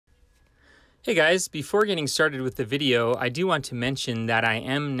Hey guys, before getting started with the video, I do want to mention that I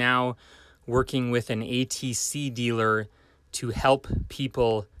am now working with an ATC dealer to help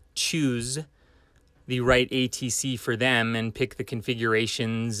people choose the right ATC for them and pick the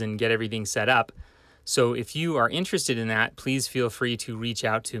configurations and get everything set up. So if you are interested in that, please feel free to reach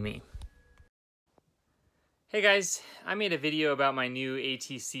out to me. Hey guys, I made a video about my new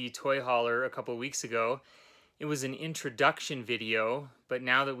ATC Toy Hauler a couple weeks ago. It was an introduction video, but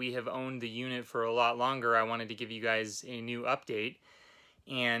now that we have owned the unit for a lot longer, I wanted to give you guys a new update.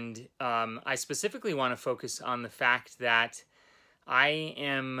 And I specifically want to focus on the fact that I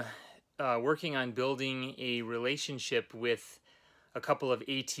am working on building a relationship with a couple of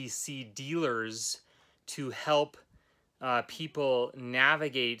ATC dealers to help people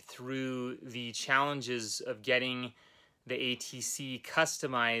navigate through the challenges of getting the ATC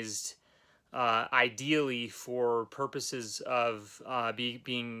customized ideally for purposes of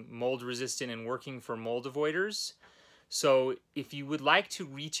being mold resistant and working for mold avoiders. So if you would like to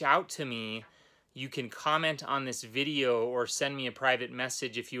reach out to me, you can comment on this video or send me a private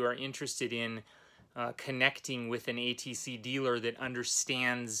message if you are interested in connecting with an ATC dealer that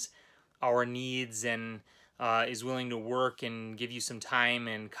understands our needs and is willing to work and give you some time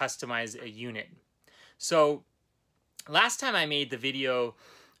and customize a unit. So last time I made the video,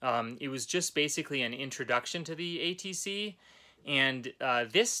 it was just basically an introduction to the ATC, and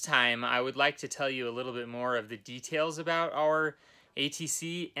this time I would like to tell you a little bit more of the details about our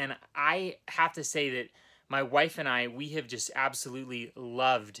ATC. And I have to say that my wife and I, we have just absolutely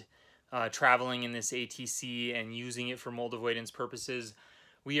loved traveling in this ATC and using it for mold avoidance purposes.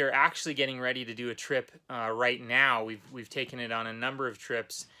 We are actually getting ready to do a trip right now. We've taken it on a number of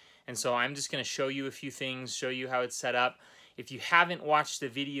trips, and so I'm just going to show you a few things, show you how it's set up. If you haven't watched the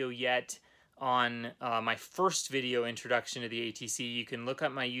video yet on my first video introduction to the ATC, you can look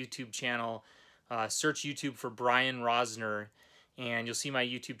up my YouTube channel, search YouTube for Brian Rosner, and you'll see my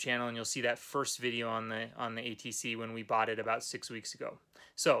YouTube channel and you'll see that first video on the ATC when we bought it about 6 weeks ago.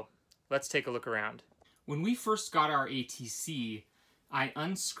 So let's take a look around. When we first got our ATC, I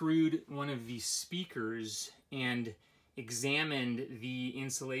unscrewed one of the speakers and examined the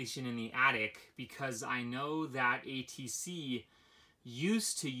insulation in the attic because I know that ATC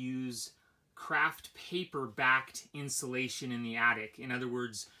used to use craft paper backed insulation in the attic. In other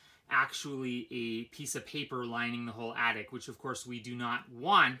words, actually a piece of paper lining the whole attic, which of course we do not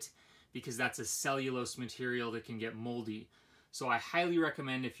want because that's a cellulose material that can get moldy. So I highly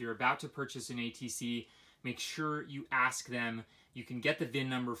recommend, if you're about to purchase an ATC, make sure you ask them. You can get the VIN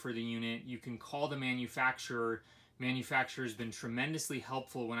number for the unit. You can call the manufacturer. Manufacturer has been tremendously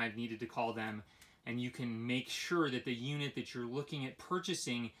helpful when I've needed to call them, and you can make sure that the unit that you're looking at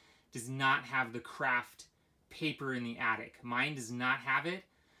purchasing does not have the craft paper in the attic. Mine does not have it.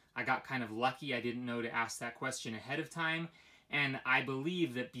 I got kind of lucky. I didn't know to ask that question ahead of time, and I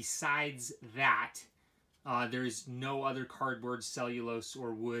believe that besides that, there is no other cardboard, cellulose,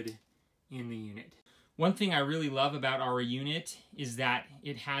 or wood in the unit. One thing I really love about our unit is that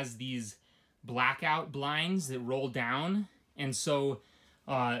it has these blackout blinds that roll down, and so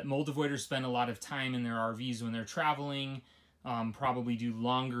mold avoiders spend a lot of time in their RVs when they're traveling, probably do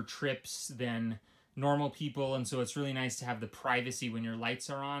longer trips than normal people, and so it's really nice to have the privacy when your lights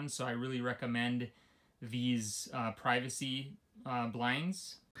are on. So I really recommend these privacy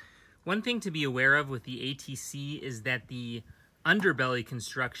blinds. One thing to be aware of with the ATC is that the underbelly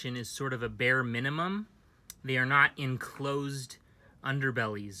construction is sort of a bare minimum. They are not enclosed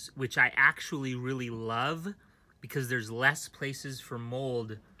underbellies, which I actually really love because there's less places for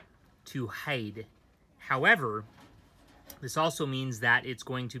mold to hide. However, this also means that it's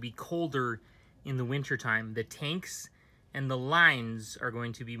going to be colder in the wintertime. The tanks and the lines are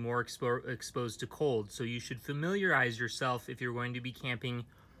going to be more exposed to cold, so you should familiarize yourself, if you're going to be camping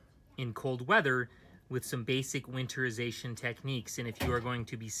in cold weather, with some basic winterization techniques. And if you are going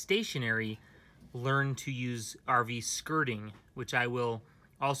to be stationary, learn to use RV skirting, which I will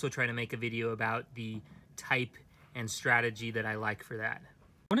also try to make a video about the type and strategy that I like for that.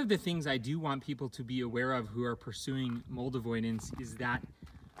 One of the things I do want people to be aware of who are pursuing mold avoidance is that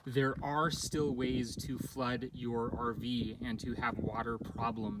there are still ways to flood your RV and to have water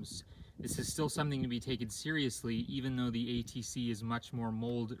problems. This is still something to be taken seriously, even though the ATC is much more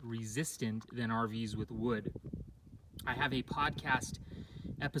mold resistant than RVs with wood. I have a podcast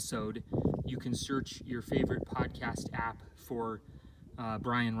episode. You can search your favorite podcast app for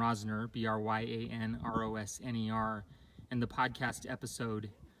Brian Rosner, B-R-Y-A-N-R-O-S-N-E-R, and the podcast episode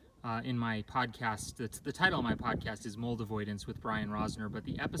in my podcast, the title of my podcast is Mold Avoidance with Brian Rosner, but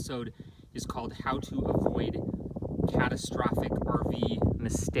the episode is called How to Avoid Catastrophic RV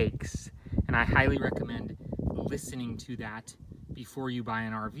Mistakes. And I highly recommend listening to that before you buy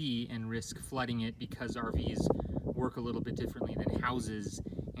an RV and risk flooding it, because RVs work a little bit differently than houses,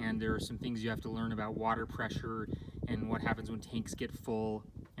 and there are some things you have to learn about water pressure and what happens when tanks get full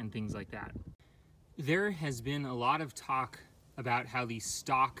and things like that. There has been a lot of talk about how these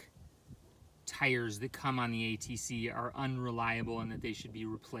stock tires that come on the ATC are unreliable and that they should be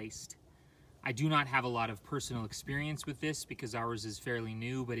replaced. I do not have a lot of personal experience with this because ours is fairly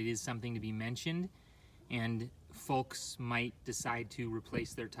new, but it is something to be mentioned, and folks might decide to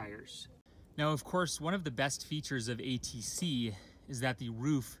replace their tires. Now, of course, one of the best features of ATC is that the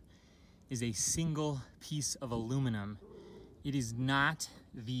roof is a single piece of aluminum. It is not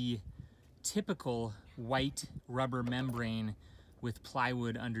the typical white rubber membrane with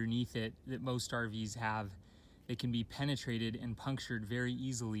plywood underneath it that most RVs have. They can be penetrated and punctured very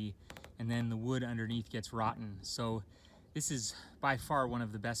easily, and then the wood underneath gets rotten. So this is by far one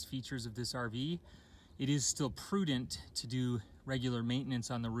of the best features of this RV. It is still prudent to do regular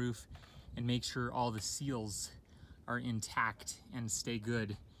maintenance on the roof and make sure all the seals are intact and stay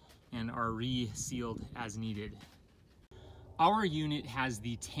good and are re-sealed as needed. Our unit has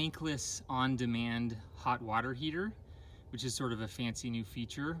the tankless on-demand hot water heater, which is sort of a fancy new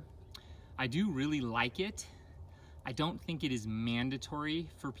feature. I do really like it. I don't think it is mandatory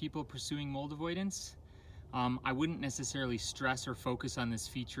for people pursuing mold avoidance. I wouldn't necessarily stress or focus on this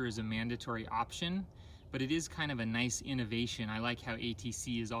feature as a mandatory option, but it is kind of a nice innovation. I like how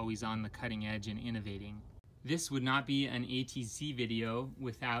ATC is always on the cutting edge and innovating. This would not be an ATC video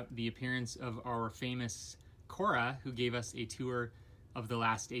without the appearance of our famous Cora, who gave us a tour of the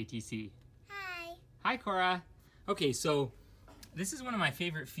last ATC. Hi. Hi, Cora. Okay, so this is one of my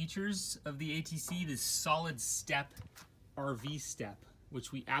favorite features of the ATC, this solid step RV step,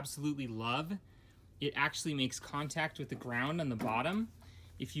 which we absolutely love. It actually makes contact with the ground on the bottom.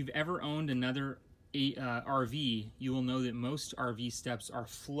 If you've ever owned another RV, you will know that most RV steps are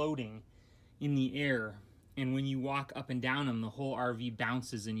floating in the air, and when you walk up and down them, the whole RV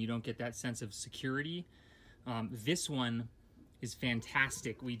bounces and you don't get that sense of security. This one is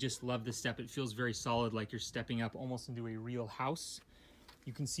fantastic. We just love the step. It feels very solid, like you're stepping up almost into a real house.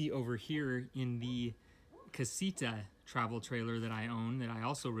 You can see over here in the Casita travel trailer that I own, that I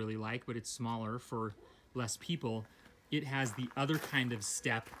also really like, but it's smaller for less people. It has the other kind of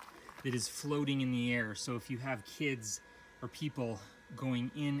step that is floating in the air. So if you have kids or people going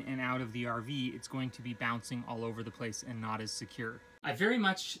in and out of the RV, it's going to be bouncing all over the place and not as secure. I very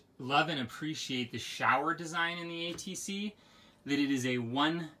much love and appreciate the shower design in the ATC, that it is a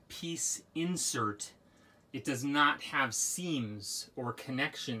one-piece insert. It does not have seams or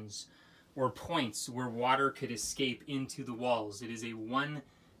connections or points where water could escape into the walls. It is a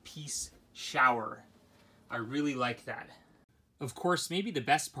one-piece shower. I really like that. Of course, maybe the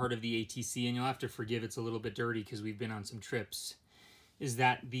best part of the ATC, and you'll have to forgive it's a little bit dirty because we've been on some trips, is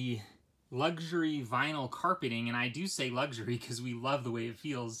that the luxury vinyl carpeting, and I do say luxury because we love the way it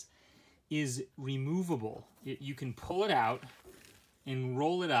feels, is removable. You can pull it out and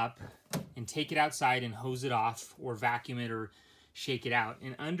roll it up and take it outside and hose it off or vacuum it or shake it out.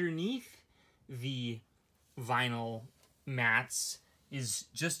 And underneath the vinyl mats is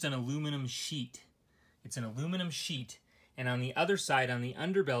just an aluminum sheet. It's an aluminum sheet. And on the other side, on the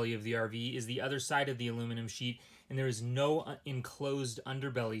underbelly of the RV, is the other side of the aluminum sheet, and there is no enclosed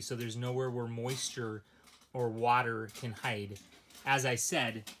underbelly, so there's nowhere where moisture or water can hide. As I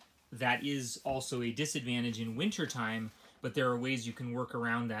said, that is also a disadvantage in wintertime, but there are ways you can work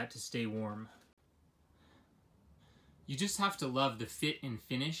around that to stay warm. You just have to love the fit and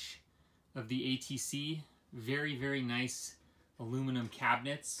finish of the ATC. Very, very nice aluminum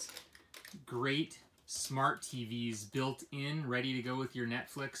cabinets. Great smart TVs built in, ready to go with your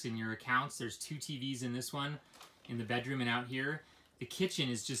Netflix and your accounts. There's 2 TVs in this one, in the bedroom and out here. The kitchen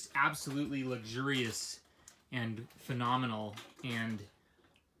is just absolutely luxurious and phenomenal, and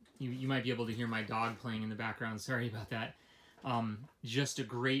you might be able to hear my dog playing in the background. Sorry about that. Just a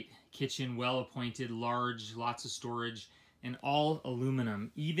great kitchen, well appointed, large, lots of storage, and all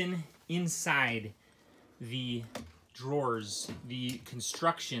aluminum. Even inside the drawers, the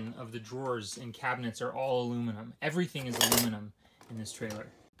construction of the drawers and cabinets are all aluminum. Everything is aluminum in this trailer.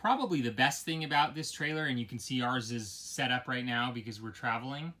 Probably the best thing about this trailer, and you can see ours is set up right now because we're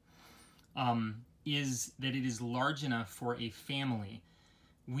traveling, is that it is large enough for a family.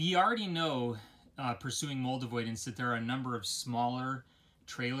 We already know, pursuing mold avoidance, that there are a number of smaller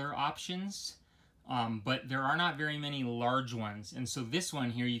trailer options, but there are not very many large ones. And so this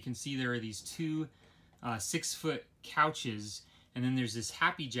one here, you can see there are these 2 6-foot couches, and then there's this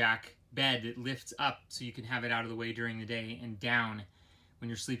Happy Jack bed that lifts up so you can have it out of the way during the day, and down when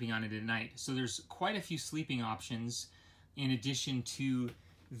you're sleeping on it at night. So there's quite a few sleeping options in addition to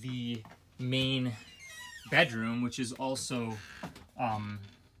the main bedroom, which is also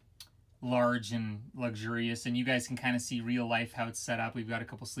large and luxurious. And you guys can kind of see real life how it's set up. We've got a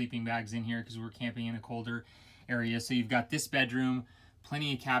couple sleeping bags in here because we're camping in a colder area. So you've got this bedroom,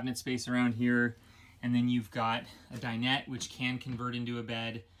 plenty of cabinet space around here, and then you've got a dinette which can convert into a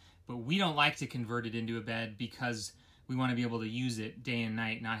bed, but we don't like to convert it into a bed because we want to be able to use it day and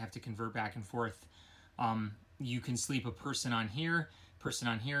night, not have to convert back and forth. You can sleep a person on here,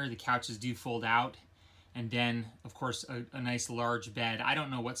 the couches do fold out, and then of course a nice large bed. I don't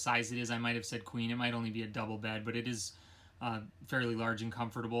know what size it is. I might have said queen. It might only be a double bed, but it is fairly large and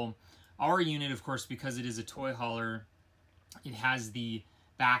comfortable. Our unit, of course, because it is a toy hauler, it has the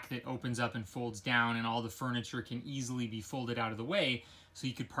back that opens up and folds down, and all the furniture can easily be folded out of the way, so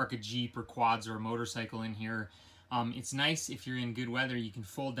you could park a Jeep or quads or a motorcycle in here. It's nice if you're in good weather, you can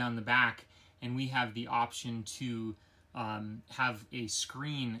fold down the back, and we have the option to have a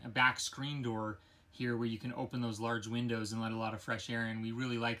back screen door here where you can open those large windows and let a lot of fresh air in. We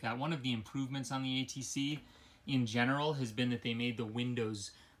really like that. One of the improvements on the ATC in general has been that they made the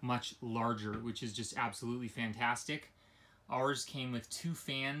windows much larger, which is just absolutely fantastic. Ours came with 2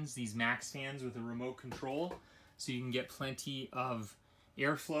 fans, these max fans with a remote control, so you can get plenty of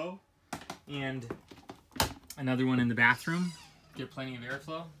airflow, and another one in the bathroom, get plenty of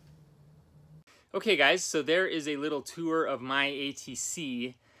airflow. Okay guys, so there is a little tour of my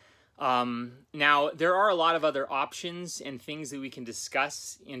ATC. Now, there are a lot of other options and things that we can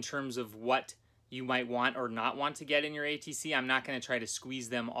discuss in terms of what you might want or not want to get in your ATC. I'm not going to try to squeeze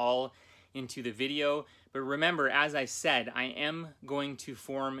them all into the video, but remember, as I said, I am going to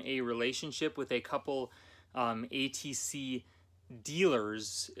form a relationship with a couple ATC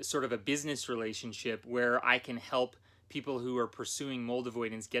dealers, sort of a business relationship where I can help people who are pursuing mold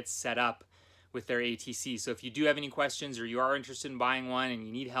avoidance get set up with their ATC. So if you do have any questions or you are interested in buying one and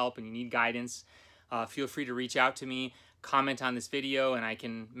you need help and you need guidance, feel free to reach out to me, comment on this video, and I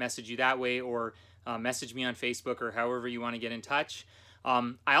can message you that way, or message me on Facebook, or however you want to get in touch.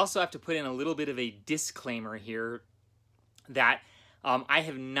 I also have to put in a little bit of a disclaimer here that I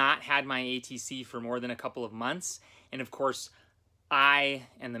have not had my ATC for more than a couple of months, and of course I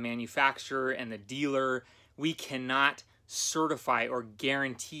and the manufacturer and the dealer, we cannot certify or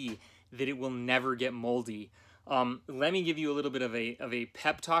guarantee that it will never get moldy. Let me give you a little bit of a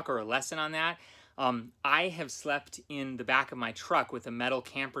pep talk or a lesson on that. I have slept in the back of my truck with a metal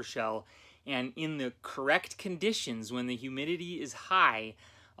camper shell, and in the correct conditions, when the humidity is high,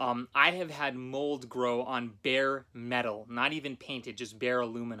 I have had mold grow on bare metal, not even painted, just bare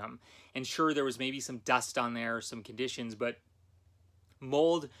aluminum. And sure, there was maybe some dust on there, some conditions, but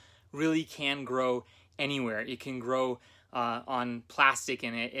mold really can grow anywhere. It can grow on plastic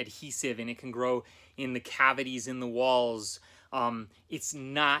and adhesive, and it can grow in the cavities in the walls. It's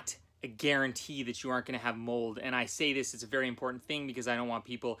not a guarantee that you aren't going to have mold. And I say this, it's a very important thing because I don't want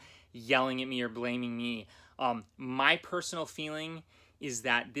people yelling at me or blaming me. My personal feeling is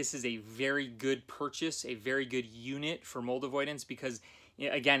that this is a very good purchase, a very good unit for mold avoidance, because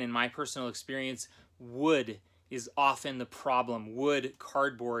again, in my personal experience, wood is often the problem. Wood,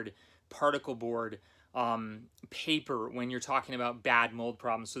 cardboard, particle board, paper, when you're talking about bad mold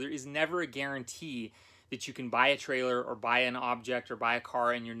problems. So there is never a guarantee that you can buy a trailer or buy an object or buy a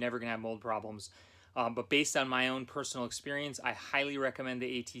car and you're never gonna have mold problems. But based on my own personal experience, I highly recommend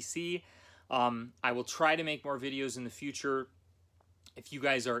the ATC. I will try to make more videos in the future. If you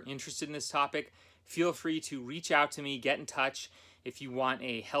guys are interested in this topic, feel free to reach out to me, get in touch. If you want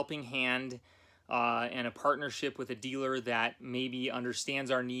a helping hand and a partnership with a dealer that maybe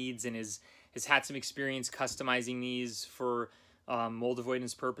understands our needs and has had some experience customizing these for mold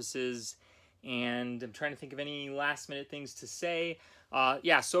avoidance purposes. And I'm trying to think of any last minute things to say.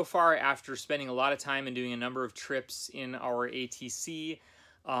 Yeah, so far, after spending a lot of time and doing a number of trips in our ATC,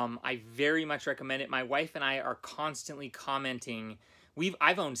 I very much recommend it. My wife and I are constantly commenting.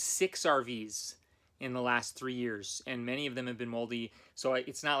 I've owned 6 RVs in the last 3 years, and many of them have been moldy, so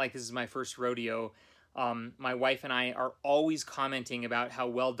it's not like this is my first rodeo. My wife and I are always commenting about how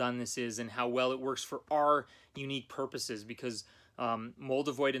well done this is and how well it works for our unique purposes, because mold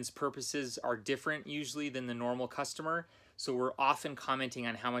avoidance purposes are different usually than the normal customer. So we're often commenting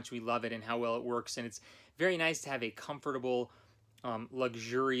on how much we love it and how well it works. And it's very nice to have a comfortable,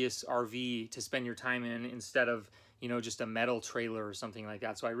 luxurious RV to spend your time in instead of, you know, just a metal trailer or something like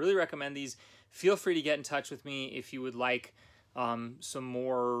that. So I really recommend these. Feel free to get in touch with me if you would like some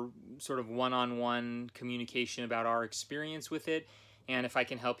more sort of one-on-one communication about our experience with it, and if I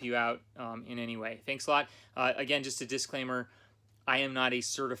can help you out in any way. Thanks a lot. Again, just a disclaimer, I am not a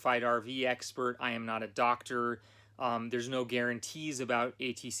certified RV expert. I am not a doctor. There's no guarantees about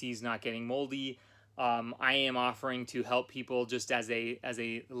ATCs not getting moldy. I am offering to help people just as a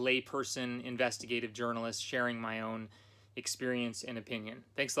layperson, investigative journalist, sharing my own experience and opinion.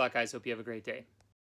 Thanks a lot, guys. Hope you have a great day.